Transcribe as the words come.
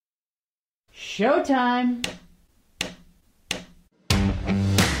Showtime.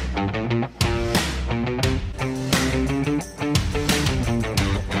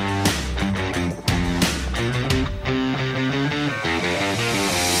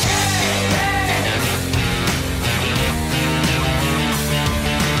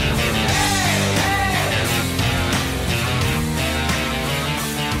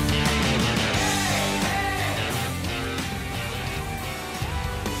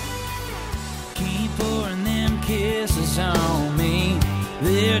 On me,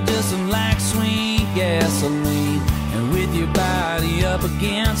 they're just like sweet gasoline, and with your body up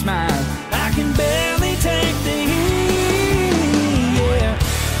against mine, I can barely take the heat. Yeah,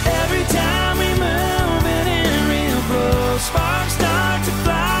 every time we move it in real close, sparks start to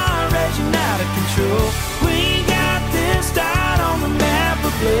fly, raging out of control. We got this start on the map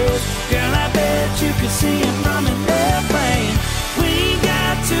of blues, girl. I bet you could see it from an airplane. We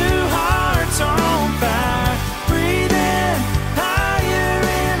got two hearts on fire.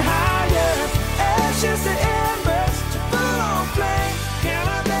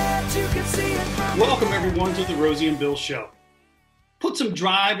 Welcome everyone to the Rosie and Bill Show. Put Some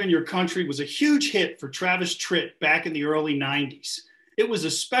Drive in Your Country was a huge hit for Travis Tritt back in the early 90s. It was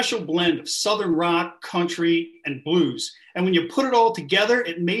a special blend of Southern rock, country, and blues. And when you put it all together,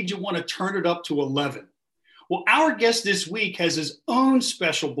 it made you want to turn it up to 11. Well, our guest this week has his own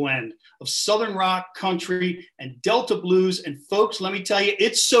special blend of Southern rock, country, and Delta blues. And folks, let me tell you,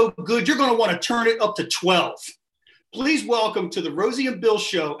 it's so good, you're going to want to turn it up to 12. Please welcome to the Rosie and Bill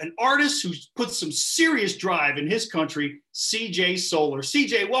Show an artist who's put some serious drive in his country, CJ Solar.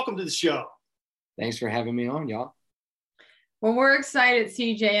 CJ, welcome to the show. Thanks for having me on, y'all. Well, we're excited,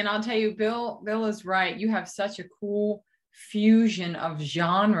 CJ, and I'll tell you, Bill is right. You have such a cool fusion of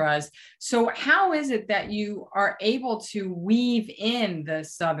genres. So how is it that you are able to weave in the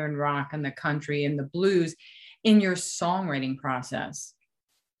Southern rock and the country and the blues in your songwriting process?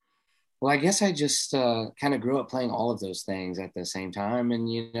 Well, I guess I just kind of grew up playing all of those things at the same time.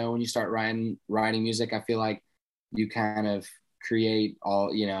 And, you know, when you start writing music, I feel like you kind of create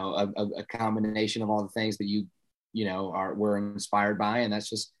all, you know, a combination of all the things that you know, were inspired by. And that's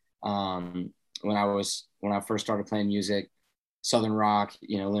just when I first started playing music, Southern rock,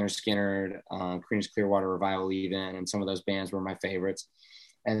 you know, Leonard Skinner, Creedence Clearwater Revival even, and some of those bands were my favorites.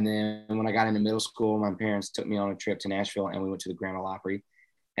 And then when I got into middle school, my parents took me on a trip to Nashville and we went to the Grand Ole Opry.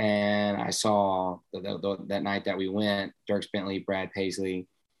 And I saw that night that we went, Dierks Bentley, Brad Paisley,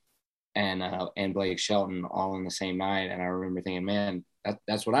 and Blake Shelton all in the same night. And I remember thinking, man,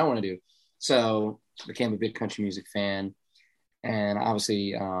 that's what I want to do. So I became a big country music fan. And obviously,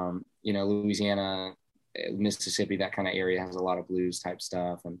 you know, Louisiana, Mississippi, that kind of area has a lot of blues type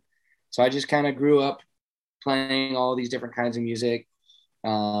stuff. And so I just kind of grew up playing all these different kinds of music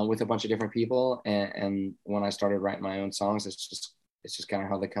with a bunch of different people. And when I started writing my own songs, it's just kind of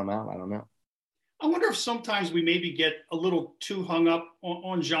how they come out. I don't know. I wonder if sometimes we maybe get a little too hung up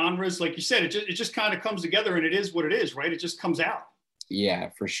on genres. Like you said, it just kind of comes together and it is what it is, right? It just comes out. Yeah,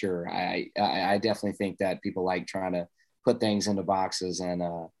 for sure. I definitely think that people like trying to put things into boxes, and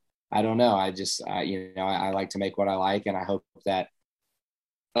I don't know. I like to make what I like, and I hope that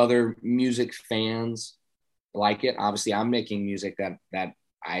other music fans like it. Obviously, I'm making music that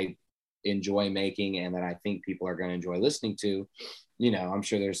I enjoy making and that I think people are going to enjoy listening to. You know, I'm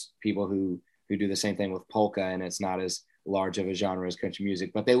sure there's people who do the same thing with polka, and it's not as large of a genre as country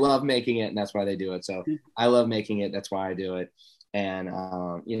music, but they love making it, and that's why they do it. So I love making it. That's why I do it. And,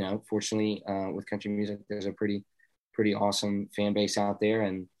 you know, fortunately with country music, there's a pretty awesome fan base out there.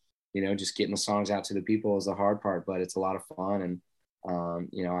 And, you know, just getting the songs out to the people is the hard part, but it's a lot of fun. And,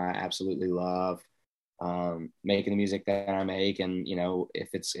 you know, I absolutely love making the music that I make. And, you know, if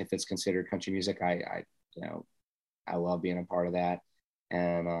it's considered country music, I love being a part of that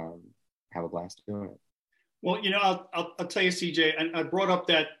and have a blast doing it. Well, you know, I'll tell you, CJ, and I brought up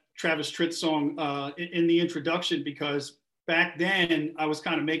that Travis Tritt song in the introduction because back then I was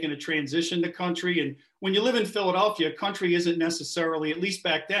kind of making a transition to country. And when you live in Philadelphia, country isn't necessarily, at least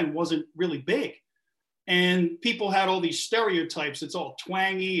back then, wasn't really big. And people had all these stereotypes. It's all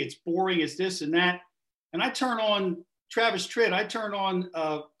twangy, it's boring, it's this and that. And I turn on Travis Tritt, I turn on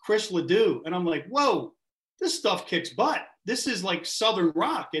Chris Ledoux, and I'm like, whoa, this stuff kicks butt. This is like Southern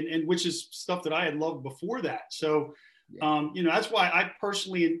rock, and which is stuff that I had loved before that. So, you know, that's why I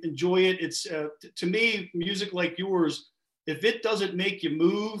personally enjoy it. It's to me, music like yours, if it doesn't make you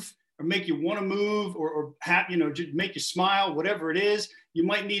move or make you want to move or you know, make you smile, whatever it is, you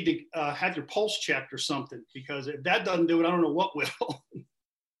might need to have your pulse checked or something, because if that doesn't do it, I don't know what will.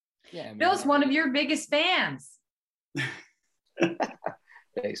 Yeah, Bill's one of your biggest fans.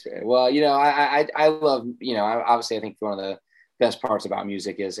 Thanks, man. Well, I love, obviously I think one of the best parts about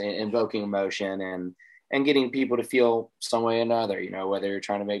music is invoking emotion and getting people to feel some way or another, whether you're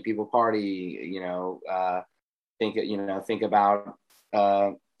trying to make people party, think about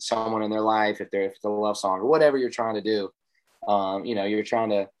someone in their life, if it's a love song or whatever you're trying to do. You're trying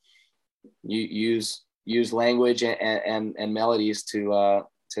to use language and melodies to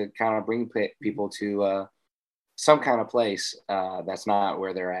kind of bring people to some kind of place that's not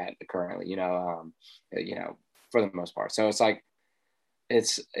where they're at currently, for the most part. So it's like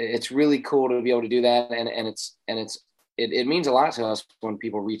it's really cool to be able to do that, and it means a lot to us when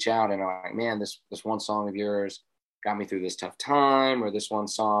people reach out and are like, man, this one song of yours got me through this tough time, or this one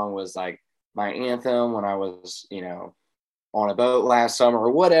song was like my anthem when I was on a boat last summer,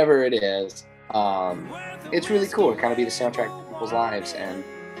 or whatever it is. It's really cool to kind of be the soundtrack to people's lives, and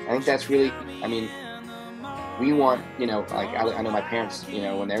I think that's really, we want, like I know my parents,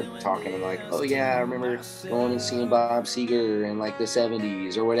 when they're talking, I'm like, oh yeah, I remember going and seeing Bob Seger in like the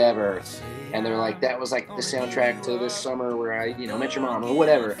 70s or whatever, and they're like, that was like the soundtrack to this summer where I met your mom or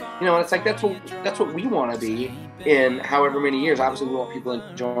whatever, and it's like that's what we want to be in however many years. Obviously we want people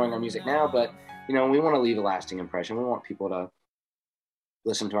enjoying our music now, but we want to leave a lasting impression. We want people to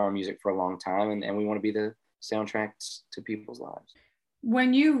listen to our music for a long time, and we want to be the soundtracks to people's lives.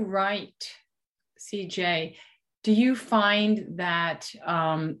 When you write, CJ, do you find that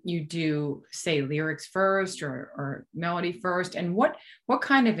you do, say, lyrics first or melody first? And what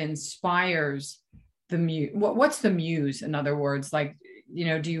kind of inspires the muse? What's the muse, in other words? Like,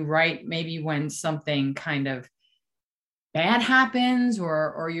 do you write maybe when something kind of bad happens,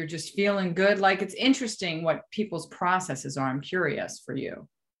 or you're just feeling good? Like, it's interesting what people's processes are. I'm curious for you.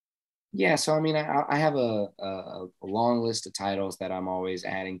 Yeah, so I have a long list of titles that I'm always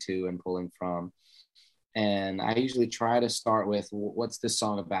adding to and pulling from. And I usually try to start with, what's this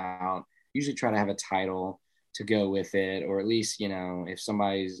song about? Usually try to have a title to go with it, or at least, if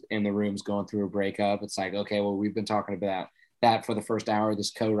somebody's in the room's going through a breakup, it's like, okay, well, we've been talking about that for the first hour of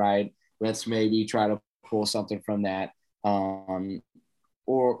this co-write. Let's maybe try to pull something from that.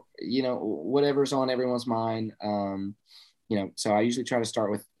 Or, whatever's on everyone's mind. So I usually try to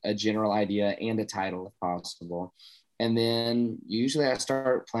start with a general idea and a title if possible. And then usually I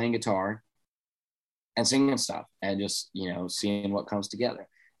start playing guitar and singing stuff and just, seeing what comes together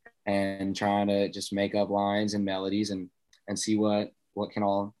and trying to just make up lines and melodies and see what can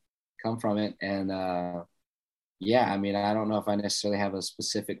all come from it. And I don't know if I necessarily have a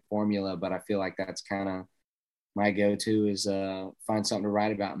specific formula, but I feel like that's kind of my go-to is find something to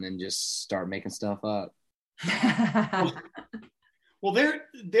write about and then just start making stuff up. Well,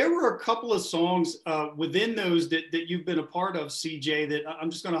 there were a couple of songs within those that you've been a part of, CJ, that I'm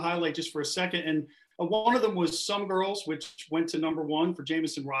just going to highlight just for a second. And one of them was Some Girls, which went to #1 for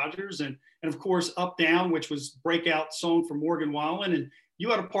Jameson Rogers. And of course, Up Down, which was breakout song for Morgan Wallen. And you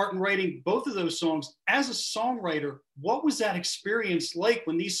had a part in writing both of those songs. As a songwriter, what was that experience like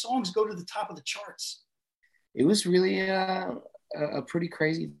when these songs go to the top of the charts? It was really a pretty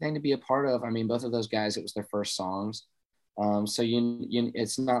crazy thing to be a part of. Both of those guys, it was their first songs. So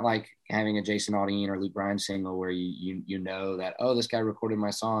it's not like having a Jason Aldean or Luke Bryan single where you know that, oh, this guy recorded my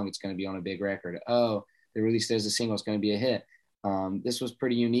song, it's going to be on a big record. Oh, they released it as a single, it's going to be a hit. This was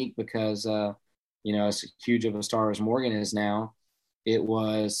pretty unique because, as huge of a star as Morgan is now, it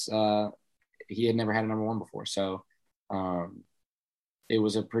was he had never had a #1 before. So it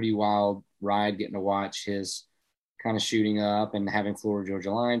was a pretty wild ride getting to watch his kind of shooting up and having Florida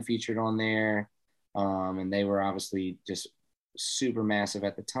Georgia Line featured on there. And they were obviously just super massive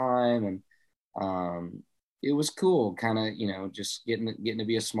at the time. And it was cool kind of, just getting to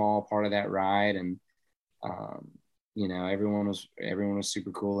be a small part of that ride. And, everyone was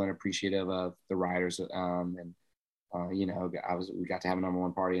super cool and appreciative of the riders. We got to have a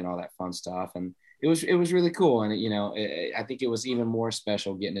 #1 party and all that fun stuff. And it was really cool. And, I think it was even more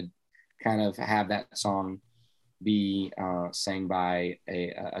special getting to kind of have that song be sang by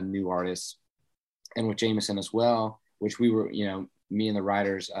a new artist, and with Jameson as well, which we were, me and the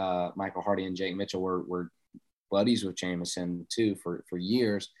writers, Michael Hardy and Jake Mitchell were buddies with Jameson too for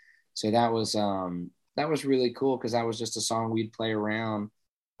years. So that was really cool because that was just a song we'd play around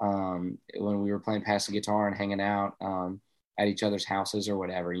when we were playing pass the guitar and hanging out at each other's houses or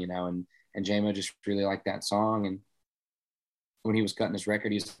whatever, and Jamo just really liked that song. And when he was cutting his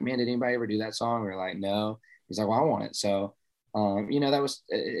record, he's like, man, did anybody ever do that song? We're like, no. He's like, well, I want it. So, that was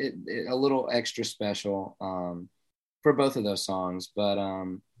a little extra special for both of those songs. But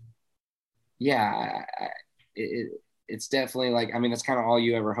it's definitely like, that's kind of all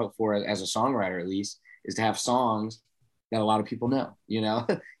you ever hope for as a songwriter, at least, is to have songs that a lot of people know. You know,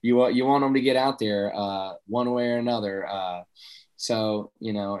 you want them to get out there one way or another. So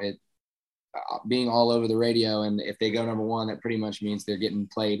you know, it being all over the radio, and if they go number one, that pretty much means they're getting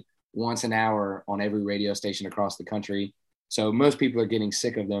played once an hour on every radio station across the country. So most people are getting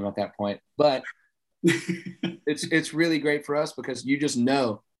sick of them at that point. But it's really great for us because you just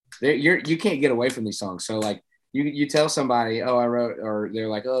know you can't get away from these songs. So like you tell somebody, oh, I wrote, or they're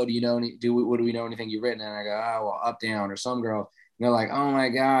like, oh, do you know what do we know anything you've written? And I go, oh, well, Up Down, or Some Girl. And they're like, oh my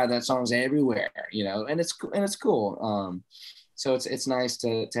God, that song's everywhere, you know, and it's cool. So it's nice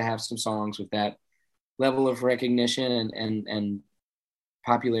to have some songs with that level of recognition and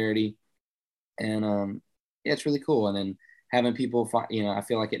popularity, and yeah, it's really cool. And then having people, you know, I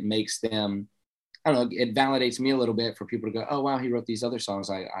feel like it makes them, I don't know, it validates me a little bit for people to go, oh wow, he wrote these other songs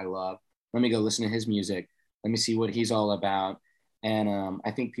I love. Let me go listen to his music. Let me see what he's all about. And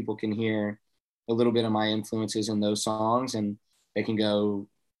I think people can hear a little bit of my influences in those songs, and they can go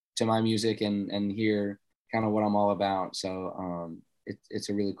to my music and hear kind of what I'm all about. So it's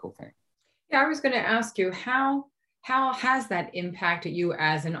a really cool thing. Yeah, I was going to ask you, how has that impacted you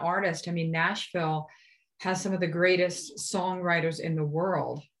as an artist? I mean, Nashville has some of the greatest songwriters in the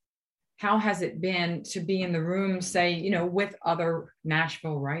world. How has it been to be in the room, say, you know, with other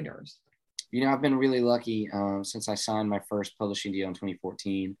Nashville writers? You know, I've been really lucky since I signed my first publishing deal in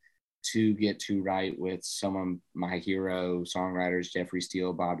 2014 to get to write with some of my hero songwriters, Jeffrey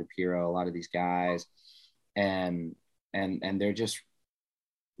Steele, Bob DiPiero, a lot of these guys. And they're just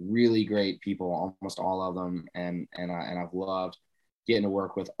really great people, almost all of them. And I've loved getting to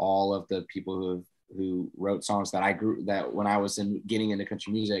work with all of the people who wrote songs that when I was getting into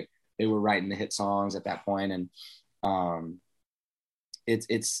country music, they were writing the hit songs at that point. And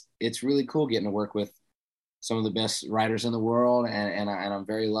it's really cool getting to work with some of the best writers in the world. And I'm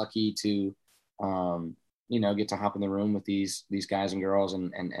very lucky to, you know, get to hop in the room with these guys and girls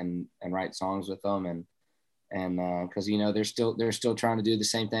and write songs with them. And because, you know, they're still trying to do the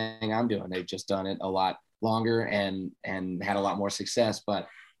same thing I'm doing. They've just done it a lot longer and had a lot more success. But,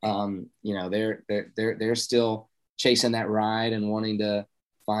 you know, they're still chasing that ride and wanting to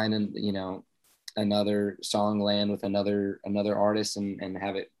find, you know, another song land with another artist and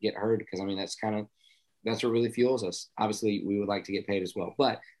have it get heard. Because I mean, that's what really fuels us. Obviously we would like to get paid as well,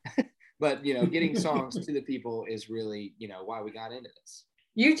 but you know, getting songs to the people is really, you know, why we got into this.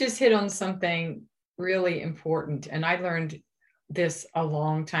 You just hit on something really important, and I learned this a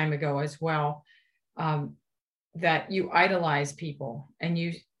long time ago as well, that you idolize people and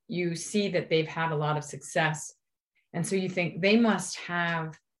you see that they've had a lot of success, and so you think they must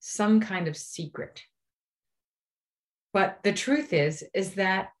have some kind of secret. But the truth is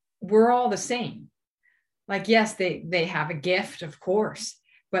that we're all the same. Like, yes, they have a gift, of course,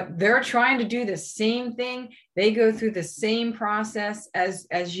 but they're trying to do the same thing. They go through the same process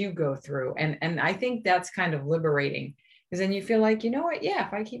as you go through. And I think that's kind of liberating, because then you feel like, you know what? Yeah,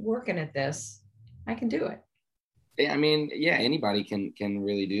 if I keep working at this, I can do it. I mean, yeah, anybody can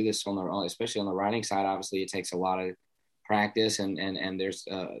really do this especially on the writing side. Obviously it takes a lot of practice and there's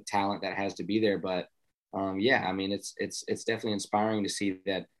talent that has to be there. But yeah, I mean, it's definitely inspiring to see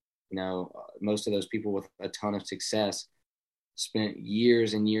that, you know, most of those people with a ton of success spent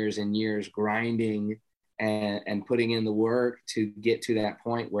years and years and years grinding and putting in the work to get to that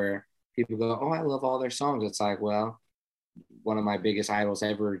point where people go, oh, I love all their songs. It's like, well, one of my biggest idols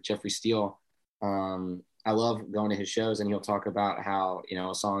ever, Jeffrey Steele. I love going to his shows, and he'll talk about how, you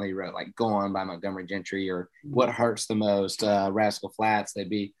know, a song that he wrote, like Go On by Montgomery Gentry, or What Hurts the Most, Rascal Flatts, they'd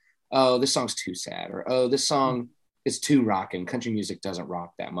be, oh, this song's too sad, or oh, this song is too rocking. Country music doesn't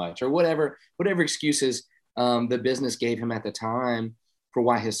rock that much, or whatever excuses the business gave him at the time for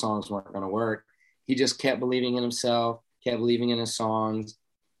why his songs weren't going to work. He just kept believing in himself, kept believing in his songs,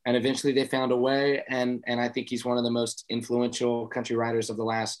 and eventually they found a way. And I think he's one of the most influential country writers of the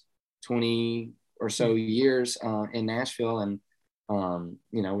last 20 or so years in Nashville. And,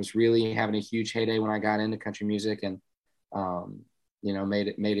 you know, was really having a huge heyday when I got into country music, and, you know,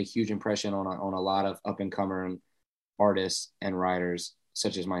 made a huge impression on a lot of up and coming artists and writers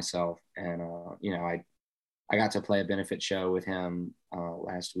such as myself. And, you know, I got to play a benefit show with him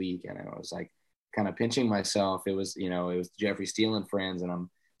last week, and I was like kind of pinching myself. It was, you know, it was Jeffrey Steele and friends, and I'm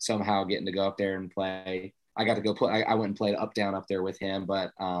somehow getting to go up there and play. I got to go play. I went and played Up Down up there with him,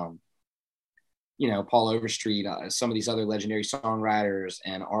 but, you know, Paul Overstreet, some of these other legendary songwriters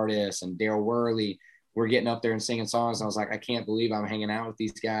and artists, and Daryl Worley were getting up there and singing songs. And I was like, I can't believe I'm hanging out with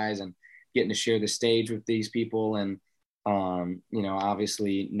these guys and getting to share the stage with these people. And, you know,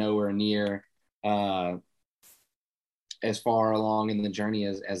 obviously nowhere near as far along in the journey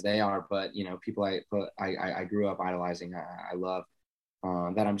as they are, but you know, people I grew up idolizing, I love,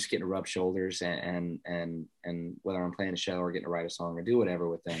 that I'm just getting to rub shoulders and whether I'm playing a show or getting to write a song or do whatever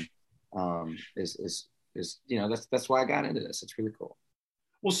with them, is you know, that's why I got into this. It's really cool.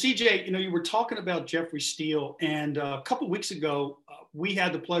 Well, CJ, you know, you were talking about Jeffrey Steele, and a couple of weeks ago, we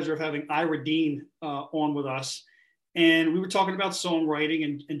had the pleasure of having Ira Dean on with us, and we were talking about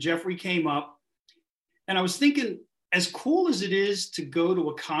songwriting, and Jeffrey came up, and I was thinking, as cool as it is to go to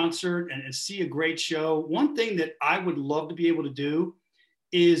a concert and see a great show, one thing that I would love to be able to do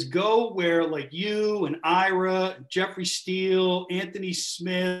is go where, like, you and Ira, Jeffrey Steele, Anthony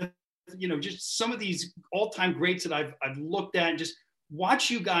Smith, you know, just some of these all-time greats that I've looked at, and just watch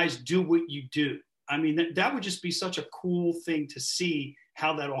you guys do what you do. I mean, that would just be such a cool thing to see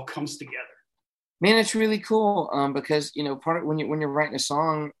how that all comes together. Man, it's really cool, because, you know, part of when you're writing a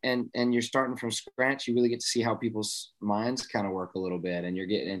song and you're starting from scratch, you really get to see how people's minds kind of work a little bit, and you're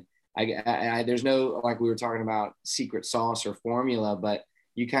getting. There's no, like we were talking about, secret sauce or formula, but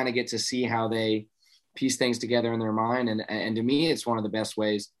you kind of get to see how they piece things together in their mind, and to me, it's one of the best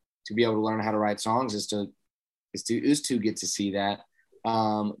ways to be able to learn how to write songs is to get to see that.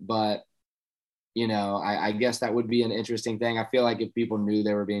 But you know, I guess that would be an interesting thing. I feel like if people knew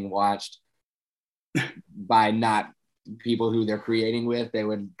they were being watched by not people who they're creating with, they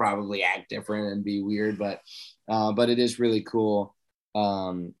would probably act different and be weird, but it is really cool.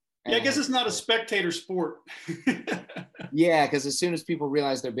 Yeah, I guess it's not a spectator sport. Yeah, because as soon as people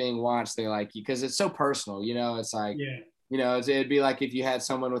realize they're being watched, they're like, because it's so personal, you know, it's like, yeah. You know, it'd be like if you had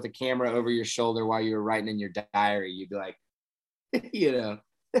someone with a camera over your shoulder while you were writing in your diary, you'd be like, you know,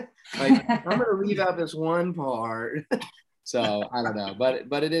 like, I'm going to leave out this one part. So I don't know,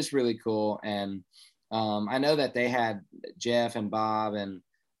 but it is really cool. And I know that they had Jeff and Bob and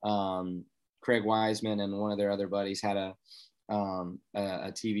Craig Wiseman and one of their other buddies had a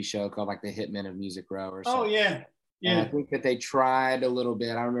TV show called like The Hitmen of Music Row or something. Oh yeah. Yeah. And I think that they tried a little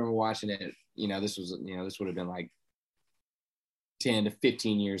bit. I remember watching it, you know, this would have been like 10 to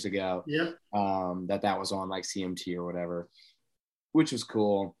 15 years ago. Yep. That was on like CMT or whatever, which was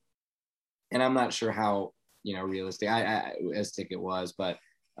cool. And I'm not sure how, you know, realistic it was, but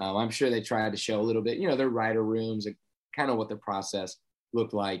I'm sure they tried to show a little bit, you know, their writer rooms, kind of what the process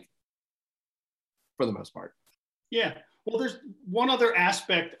looked like for the most part. Yeah. Well, there's one other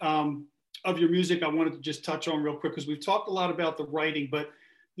aspect of your music I wanted to just touch on real quick, because we've talked a lot about the writing, but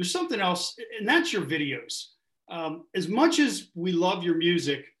there's something else, and that's your videos. As much as we love your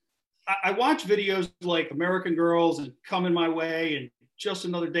music, I watch videos like American Girls and Coming My Way and Just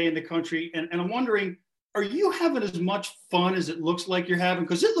Another Day in the Country, and I'm wondering, are you having as much fun as it looks like you're having?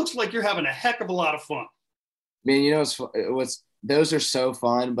 Because it looks like you're having a heck of a lot of fun. Man, you know, those are so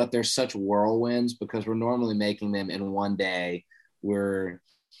fun, but they're such whirlwinds because we're normally making them in one day. We're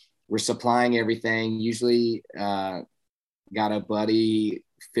supplying everything. Usually got a buddy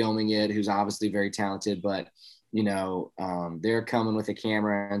filming it who's obviously very talented, but you know, they're coming with a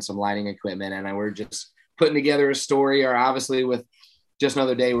camera and some lighting equipment, and we're just putting together a story. Or obviously with Just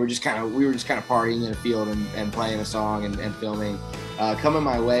Another Day, we were just kind of partying in a field and playing a song and filming. Coming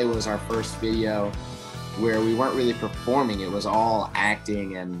My Way was our first video where we weren't really performing. It was all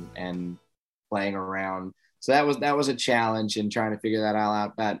acting and playing around. So that was a challenge in trying to figure that all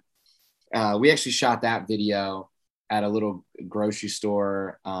out. But we actually shot that video at a little grocery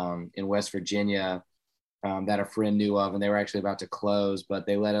store in West Virginia that a friend knew of, and they were actually about to close, but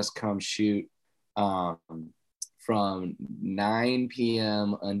they let us come shoot from 9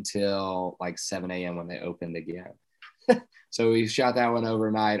 p.m. until like 7 a.m. when they opened again. So we shot that one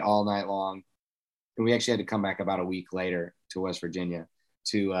overnight, all night long. And we actually had to come back about a week later to West Virginia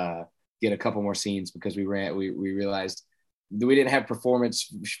to get a couple more scenes because we realized we didn't have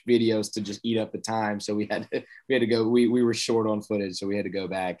performance videos to just eat up the time. So we had to go, we were short on footage. So we had to go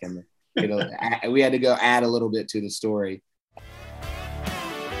back and, you know, we had to go add a little bit to the story.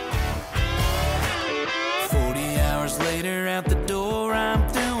 40 hours later at the door, I'm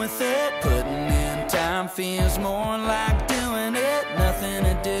through with it. Putting in time feels more like doing it. Nothing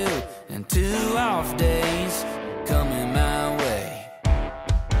to do and 2 off days coming my way.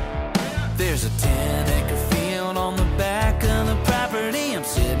 There's a 10-acre field on the back of the property. I'm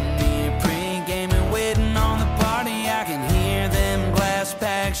sitting here pre-gaming, waiting on the party. I can hear them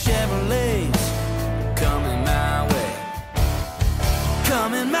glass-packed Chevrolets coming my way.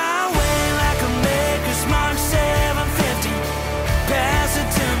 Coming my way like a Maker's Mark 750. Pass it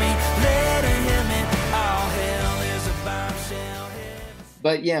to me, let it hit me. All hell is a bombshell.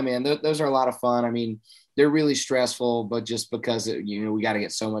 But yeah, man, those are a lot of fun. I mean, they're really stressful, but just because, you know, we got to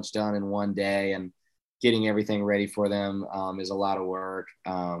get so much done in one day. And getting everything ready for them is a lot of work.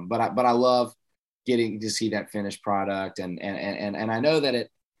 But I love getting to see that finished product. And I know that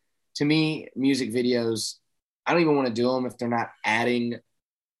to me, music videos, I don't even want to do them if they're not adding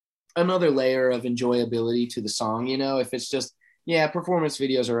another layer of enjoyability to the song. If it's just, yeah, performance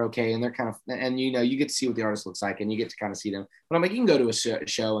videos are okay, and they're kind of, and you get to see what the artist looks like, and you get to kind of see them. But I'm like, you can go to a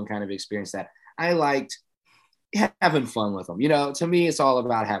show and kind of experience that. I liked having fun with them. To me, it's all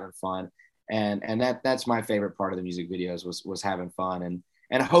about having fun, and that's my favorite part of the music videos was having fun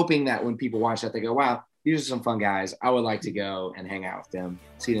and hoping that when people watch that, they go, wow, these are some fun guys. I would like to go and hang out with them,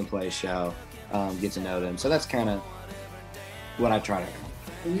 see them play a show, get to know them. So that's kind of what I try to accomplish.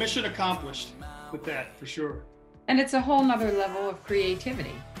 Well, mission accomplished with that, for sure. And it's a whole nother level of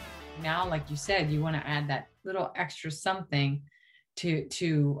creativity. Now, like you said, you want to add that little extra something to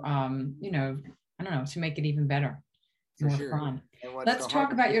I don't know, to make it even better, more fun. Let's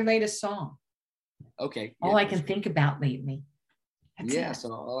talk about your latest song. Okay. All I can think about lately.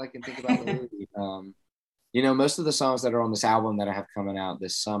 So all I can think about lately. Most of the songs that are on this album that I have coming out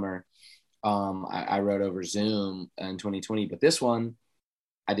this summer, I wrote over Zoom in 2020, but this one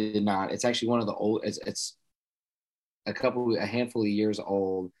I did not. It's actually one of the old. It's a handful of years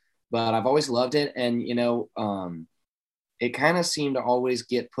old, but I've always loved it, and it kind of seemed to always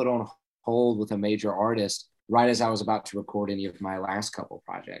get put on hold with a major artist right as I was about to record any of my last couple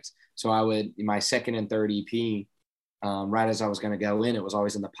projects. So my second and third EP, right as I was going to go in, it was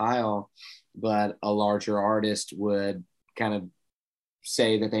always in the pile, but a larger artist would kind of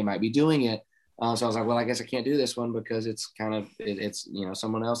say that they might be doing it. So I was like, well, I guess I can't do this one because it's kind of, it's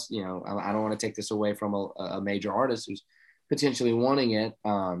someone else, I don't want to take this away from a major artist who's potentially wanting it.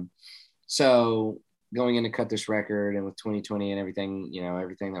 So going in to cut this record, and with 2020 and everything,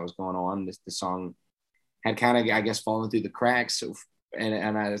 everything that was going on, the song had kind of, I guess, fallen through the cracks. So,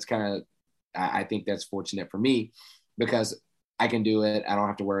 I think that's fortunate for me because I can do it. I don't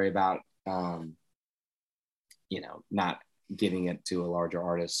have to worry about, not giving it to a larger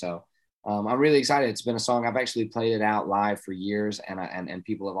artist. So I'm really excited. It's been a song I've actually played it out live for years, and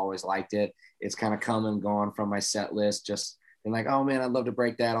people have always liked it. It's kind of come and gone from my set list, just been like, oh man, I'd love to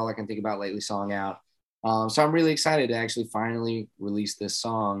break that All I Can Think About Lately song out. So I'm really excited to actually finally release this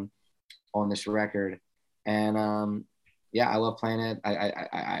song on this record. And I love playing it.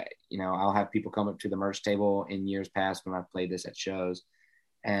 I'll have people come up to the merch table in years past when I've played this at shows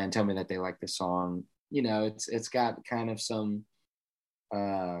and tell me that they like this song. It's got kind of some,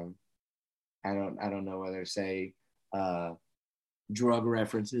 I don't know whether to say drug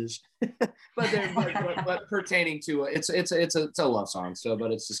references, but pertaining to it's a love song. So,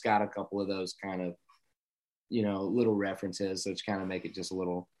 but it's just got a couple of those kind of, little references, which kind of make it just a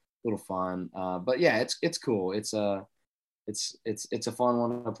little fun. But yeah, it's cool. It's a fun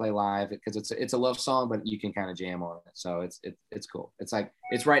one to play live because it's a love song, but you can kind of jam on it. So it's cool.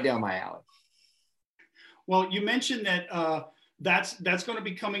 It's right down my alley. Well, you mentioned that that's going to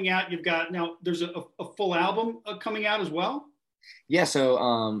be coming out. You've got now. There's a full album coming out as well. Yeah.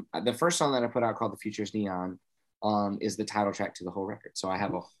 So the first song that I put out, called "The Future Is Neon," is the title track to the whole record. So I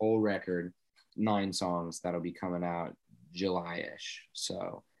have a whole record, 9 songs that'll be coming out July-ish.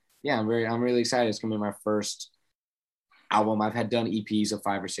 So yeah, I'm really excited. It's gonna be my first album. I've had done EPs of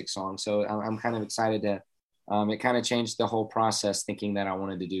 5 or 6 songs, so I'm kind of excited to. It kind of changed the whole process, thinking that I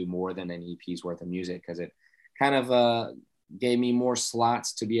wanted to do more than an EP's worth of music, because it kind of gave me more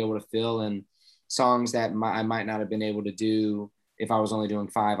slots to be able to fill in songs that I might not have been able to do if I was only doing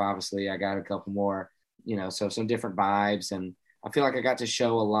 5. Obviously, I got a couple more, so some different vibes, and I feel like I got to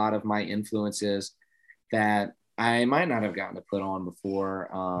show a lot of my influences that I might not have gotten to put on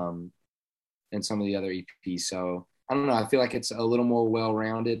before in some of the other EPs. So I don't know. I feel like it's a little more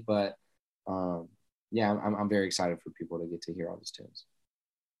well-rounded, but yeah, I'm very excited for people to get to hear all these tunes.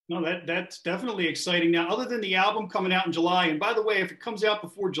 No, that's definitely exciting. Now, other than the album coming out in July, and by the way, if it comes out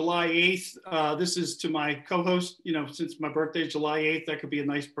before July 8th, this is to my co-host, since my birthday is July 8th, that could be a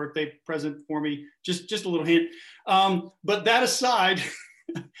nice birthday present for me. Just a little hint. But that aside,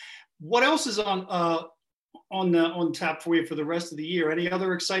 what else is on tap for you for the rest of the year? Any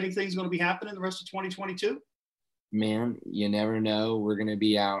other exciting things going to be happening the rest of 2022? Man, you never know. We're going to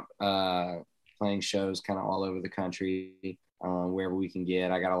be out playing shows kind of all over the country. Wherever we can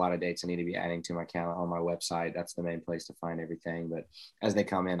get. I got a lot of dates I need to be adding to my calendar on my website. That's the main place to find everything. But as they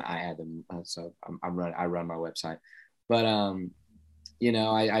come in, I add them. So I run my website. But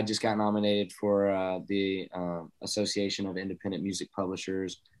I just got nominated for the Association of Independent Music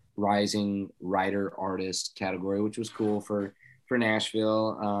Publishers Rising Writer Artist category, which was cool for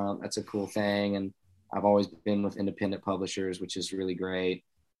Nashville. That's a cool thing, and I've always been with independent publishers, which is really great.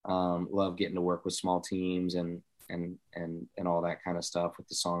 Love getting to work with small teams and all that kind of stuff with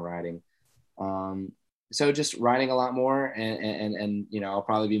the songwriting. So just writing a lot more, and you know, I'll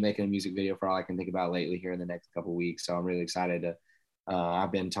probably be making a music video for all I can think about lately here in the next couple of weeks. So I'm really excited to.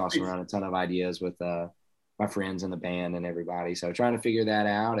 I've been tossing around a ton of ideas with my friends in the band and everybody. So trying to figure that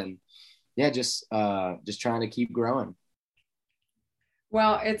out, and yeah, just trying to keep growing.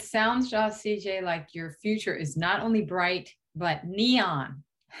 Well, it sounds, CJ, like your future is not only bright but neon.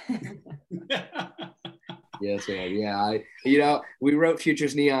 Yes, yeah. You know, we wrote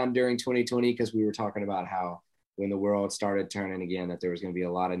Futures Neon during 2020 because we were talking about how when the world started turning again, that there was going to be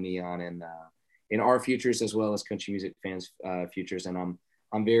a lot of neon in our futures as well as country music fans' futures, and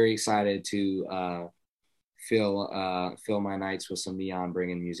I'm very excited to fill my nights with some neon,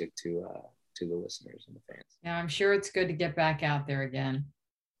 bringing music to the listeners and the fans. Yeah, I'm sure it's good to get back out there again.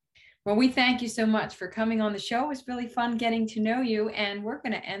 Well, we thank you so much for coming on the show. It was really fun getting to know you, and we're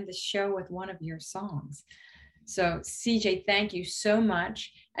going to end the show with one of your songs. So, CJ, thank you so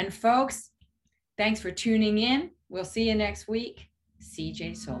much. And folks, thanks for tuning in. We'll see you next week.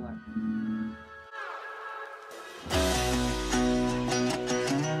 CJ Solo.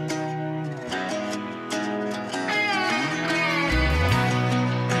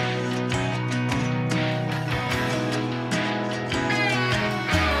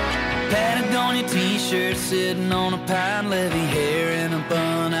 Patagonia t-shirt sitting on a pine levee, hair in a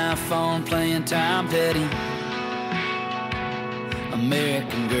bun, iPhone playing Tom Petty.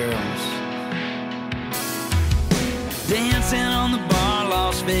 American girls dancing on the bar,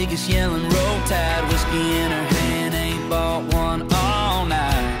 Las Vegas yelling roll tide, whiskey in her hand, ain't bought one all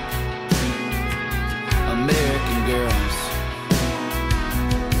night. American girls,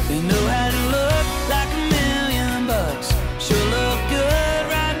 they know how to look like $1,000,000, sure look good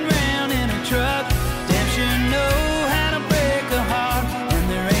riding around in a truck, damn sure know how to break a heart, and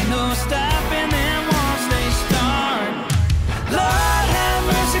there ain't no stopping them once they start. Lord have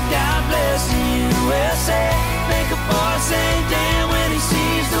mercy, God bless the USA, make a boy say damn when he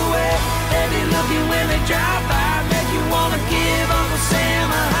sees the way they be looking when they drive by, make you wanna give Uncle Sam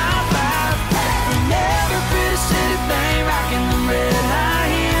a high five. And every pretty city thing rocking them red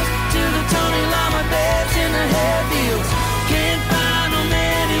high heels to the Tony Llama babes in the headfields. Can't find them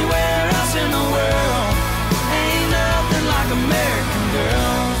anywhere else in the world. Ain't nothing like American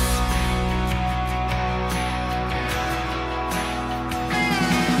girls.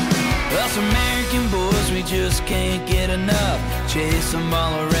 Us American boys, we just can't get enough. Chase them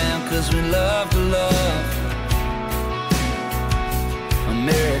all around cause we love to love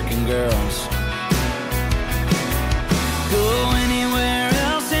American girls. Go anywhere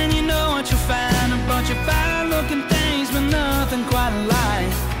else and you know what you'll find, a bunch of fine looking things but nothing quite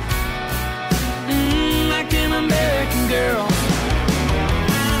alike. Like them American girls.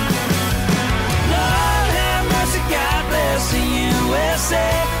 Lord have mercy, God bless the USA,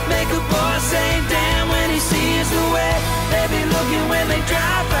 make a boy say damn when he sees the way they be looking when they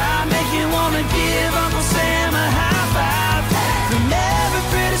drive by, make you wanna give Uncle Sam a high five. From every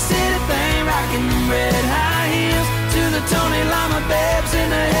pretty city thing rocking them red high heels to the Tony Llama babes in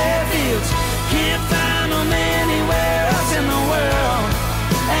the headfields. Can't find them anywhere else in the world.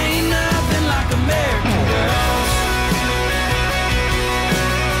 Ain't nothing like American girls.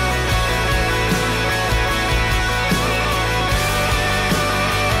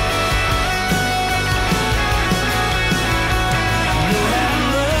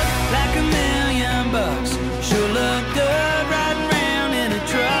 Sure look good riding around in a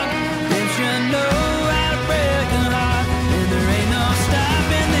truck. Them sure know how to break a heart, and there ain't no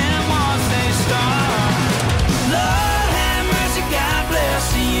stopping them once they start. Lord have mercy, God bless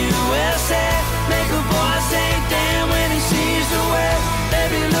the USA, make a boy say damn when he sees the way they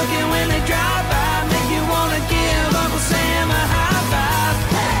be looking when they drive by, make you wanna give Uncle Sam a high five.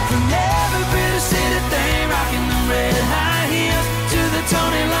 From every pretty city thing rocking them red high heels to the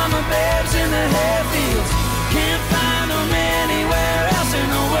Tony Llama babes in the headfields. Can't find them anywhere else in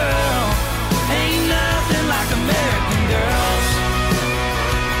the world. Ain't nothing like American girls.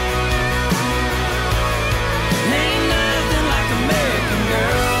 Ain't nothing like American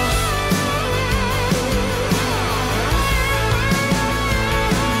girls.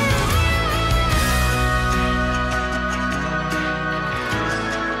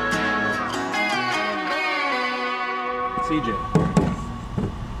 CJ,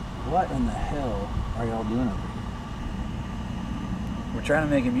 what in the hell are y'all doing over here? We're trying to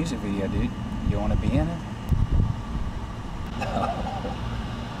make a music video, dude. You want to be in it?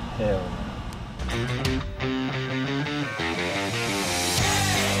 Hell no.